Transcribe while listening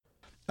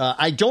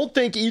I don't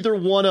think either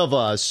one of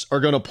us are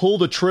going to pull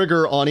the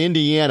trigger on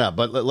Indiana,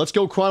 but let's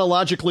go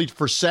chronologically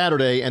for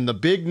Saturday. And the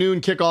big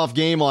noon kickoff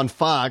game on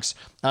Fox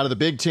out of the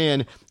Big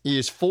Ten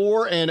is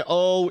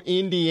 4-0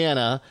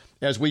 Indiana.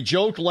 As we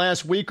joked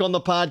last week on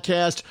the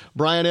podcast,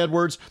 Brian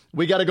Edwards,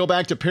 we got to go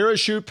back to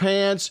parachute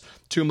pants,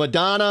 to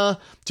Madonna,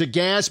 to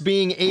gas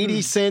being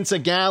 80 cents a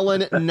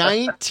gallon.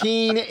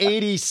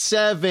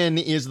 1987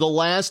 is the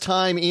last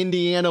time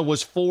Indiana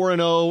was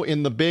 4-0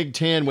 in the Big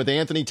Ten with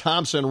Anthony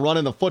Thompson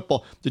running the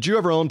football. Did you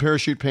ever own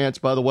parachute pants,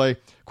 by the way?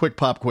 Quick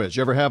pop quiz.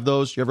 You ever have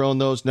those? You ever own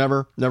those?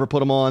 Never? Never put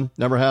them on?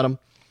 Never had them?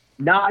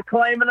 Not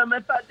claiming them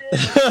if I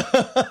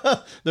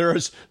did. There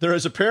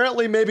is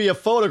apparently maybe a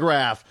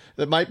photograph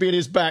that might be in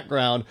his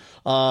background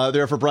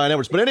there for Brian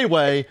Edwards. But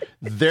anyway,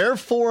 they're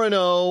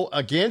 4-0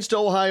 against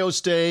Ohio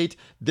State.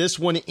 This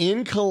one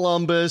in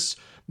Columbus.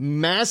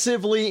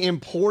 Massively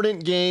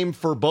important game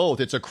for both.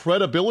 It's a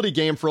credibility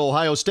game for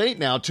Ohio State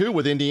now, too,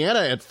 with Indiana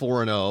at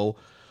 4-0.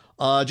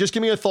 Just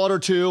give me a thought or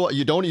two.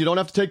 You don't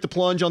have to take the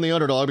plunge on the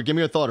underdog, but give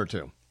me a thought or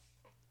two.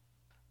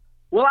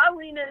 Well, I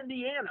lean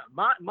Indiana.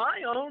 My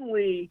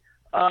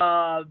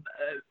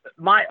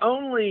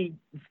only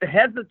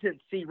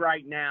hesitancy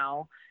right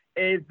now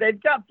is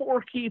they've got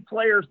 4 key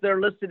players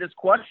they're listed as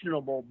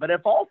questionable. But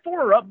if all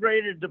 4 are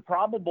upgraded to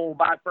probable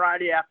by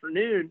Friday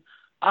afternoon,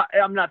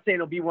 I'm not saying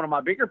it'll be one of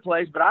my bigger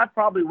plays, but I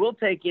probably will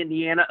take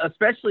Indiana,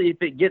 especially if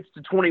it gets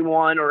to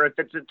 21 or if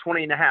it's at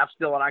 20.5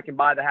 still and I can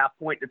buy the half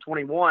point to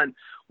 21.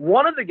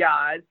 One of the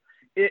guys,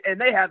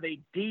 and they have a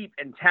deep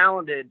and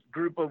talented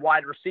group of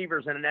wide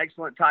receivers and an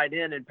excellent tight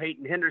end in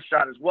Peyton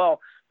Hendershot as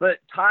well. But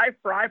Ty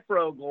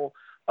Freifrogel,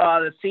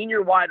 the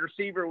senior wide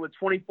receiver with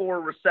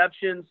 24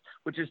 receptions,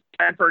 which is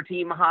 10 for a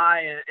team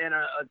high and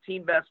a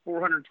team best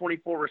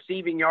 424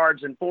 receiving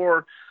yards and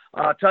 4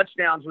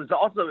 touchdowns, was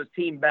also his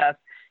team best.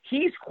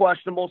 He's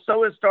questionable.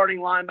 So is starting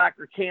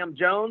linebacker Cam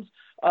Jones.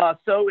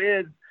 So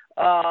is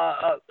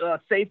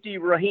safety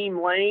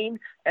Raheem Lane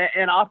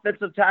and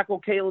offensive tackle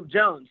Caleb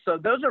Jones. So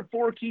those are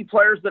 4 key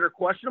players that are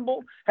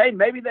questionable. Hey,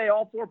 maybe they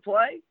all 4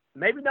 play.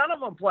 Maybe none of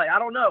them play. I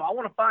don't know. I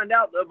want to find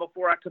out, though,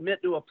 before I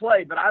commit to a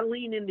play. But I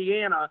lean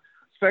Indiana,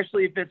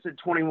 especially if it's at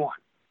 21.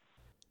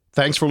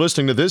 Thanks for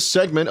listening to this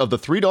segment of the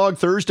Three Dog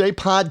Thursday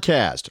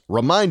podcast.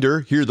 Reminder,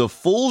 hear the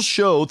full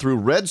show through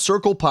Red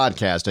Circle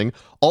Podcasting.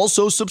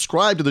 Also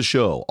subscribe to the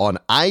show on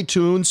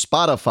iTunes,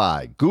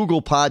 Spotify,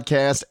 Google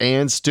Podcasts,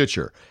 and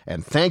Stitcher.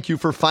 And thank you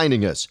for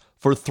finding us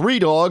for Three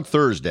Dog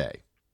Thursday.